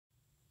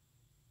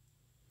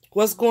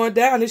What's going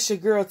down? It's your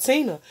girl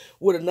Tina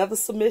with another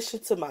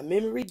submission to my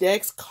Memory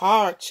Decks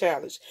card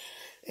challenge.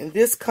 And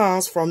this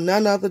comes from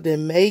none other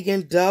than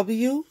Megan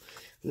W.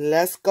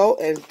 Let's go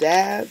and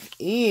dive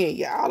in.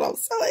 Y'all, I'm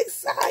so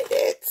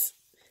excited.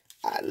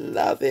 I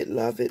love it,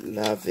 love it,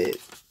 love it.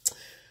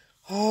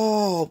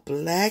 Oh,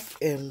 black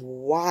and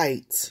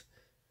white.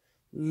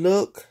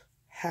 Look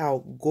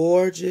how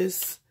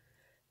gorgeous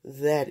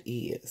that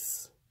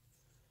is.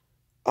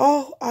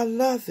 Oh, I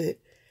love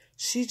it.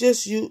 She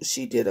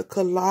did a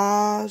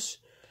collage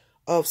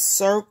of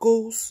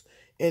circles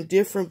and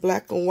different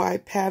black and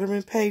white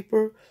pattern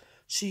paper.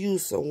 She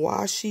used some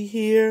washi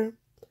here.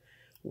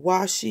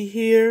 Oh,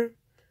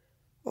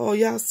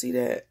 y'all see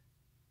that?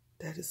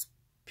 That is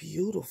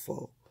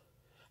beautiful.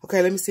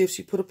 Okay, let me see if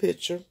she put a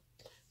picture.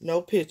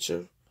 No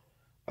picture.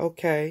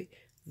 Okay,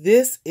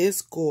 this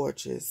is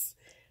gorgeous.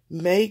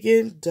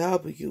 Megan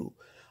W.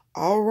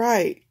 All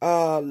right,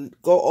 go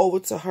over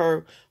to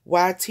her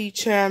YT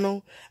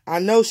channel. I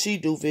know she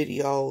do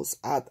videos.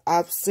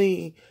 I've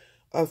seen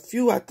a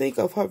few, I think,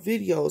 of her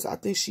videos. I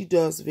think she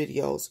does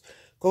videos.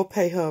 Go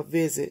pay her a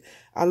visit.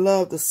 I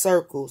love the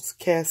circles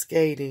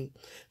cascading.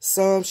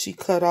 Some she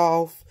cut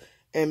off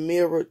and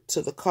mirrored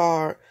to the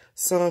card.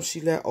 Some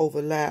she let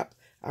overlap.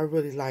 I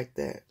really like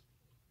that.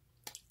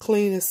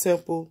 Clean and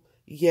simple,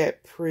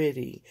 yet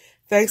pretty.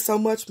 Thanks so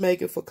much,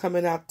 Megan, for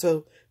coming out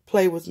to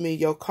play with me.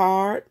 Your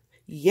card,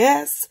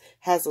 yes,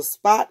 has a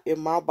spot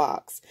in my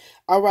box.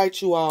 All right,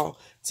 you all.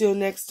 Till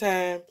next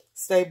time,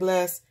 stay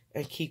blessed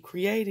and keep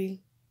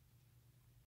creating.